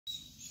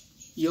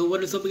Yo,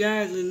 what is up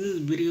guys? In this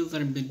video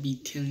that I'm going to be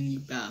telling you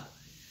about,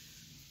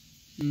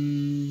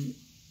 I'm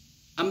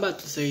about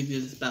to say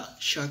this about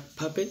Shark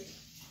Puppet.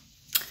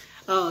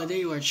 Oh, there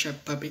you are,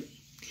 Shark Puppet.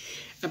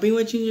 I've been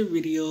watching your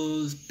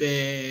videos,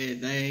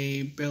 but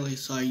I barely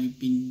saw you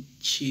been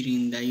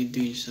cheating that you're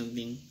doing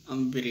something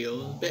on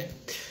videos, but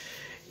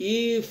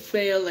you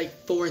failed like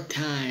 4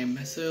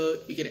 times, so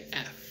you get an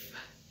F.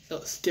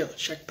 So still,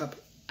 Shark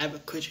Puppet, I have a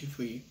question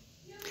for you.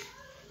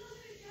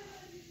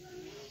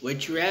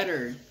 Would you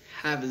rather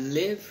have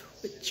live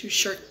with your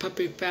Shark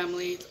Puppet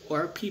family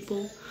or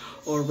people,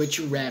 or would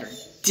you rather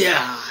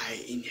die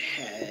in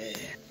hell?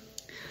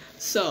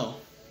 So,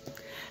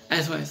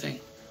 that's what I'm saying.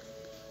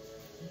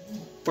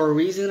 For a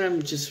reason,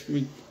 I'm just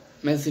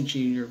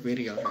messaging your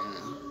videos right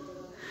now.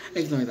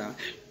 Ignore that.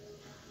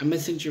 I'm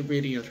messaging your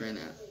videos right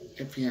now.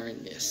 If you're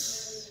in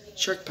this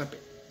Shark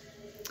Puppet,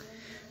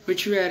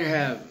 would you rather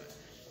have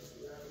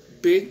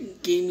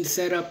big gaming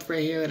setup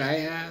right here that I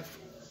have,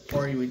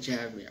 or would you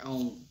have your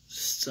own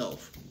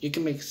self? You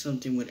can make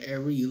something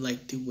whatever you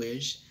like to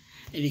wish,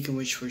 and you can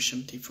wish for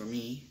something for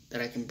me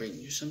that I can bring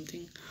you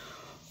something,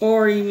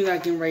 or even I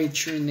can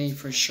write your name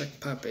for Shark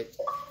Puppet.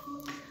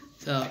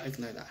 So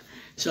ignore that.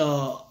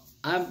 So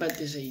I'm about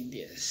to say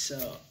this.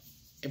 So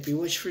if you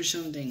wish for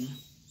something,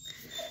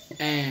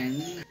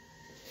 and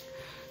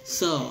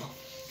so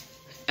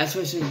that's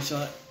what I'm saying.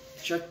 So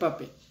Shark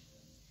Puppet,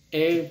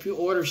 if you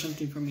order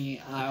something for me,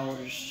 I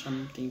order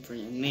something for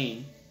your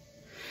name.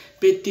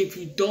 But if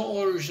you don't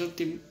order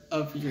something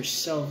of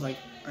yourself, like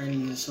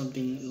earning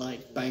something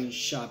like buying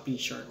shopping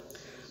Shark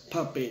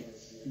Puppet,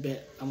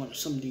 but I want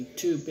something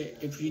too. But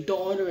if you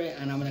don't order it,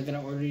 and I'm not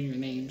gonna order your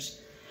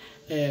names,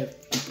 if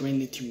you bring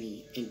it to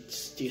me in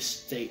this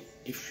state,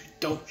 if you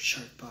don't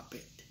Shark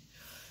Puppet,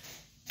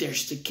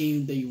 there's the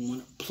game that you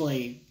want to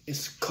play.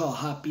 It's called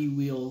Happy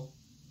Wheel.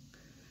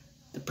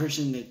 The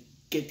person that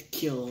get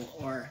killed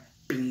or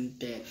being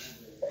dead.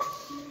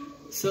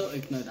 So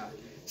ignore that.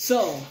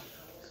 So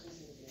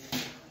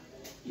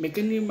make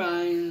up your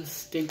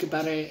minds, think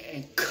about it,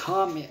 and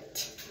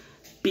comment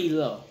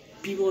below.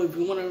 People, if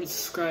you want to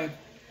subscribe,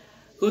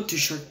 go to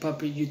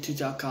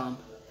sharkpuppetyoutube.com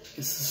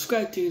and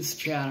subscribe to this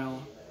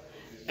channel.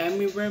 And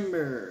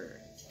remember,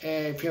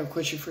 if you have a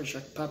question for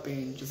Shark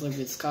Puppet, just leave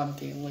this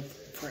comment and look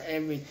for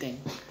everything.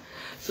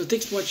 So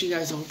thanks for watching,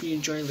 guys. I hope you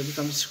enjoyed. Leave a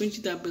comment,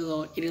 screenshot down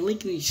below, and a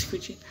link in the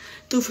description.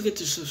 Don't forget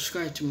to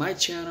subscribe to my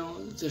channel,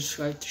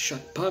 subscribe to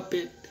Shark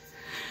Puppet.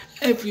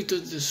 If you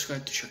don't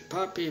subscribe to Shark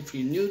Puppet, if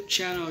you're new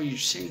channel, your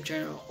same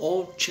channel,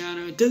 old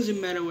channel, it doesn't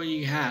matter what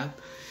you have.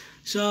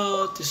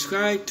 So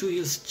subscribe to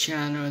his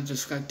channel and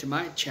subscribe to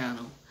my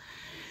channel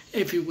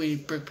if you're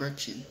waiting for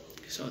production.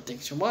 So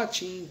thanks for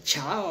watching.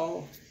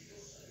 Ciao.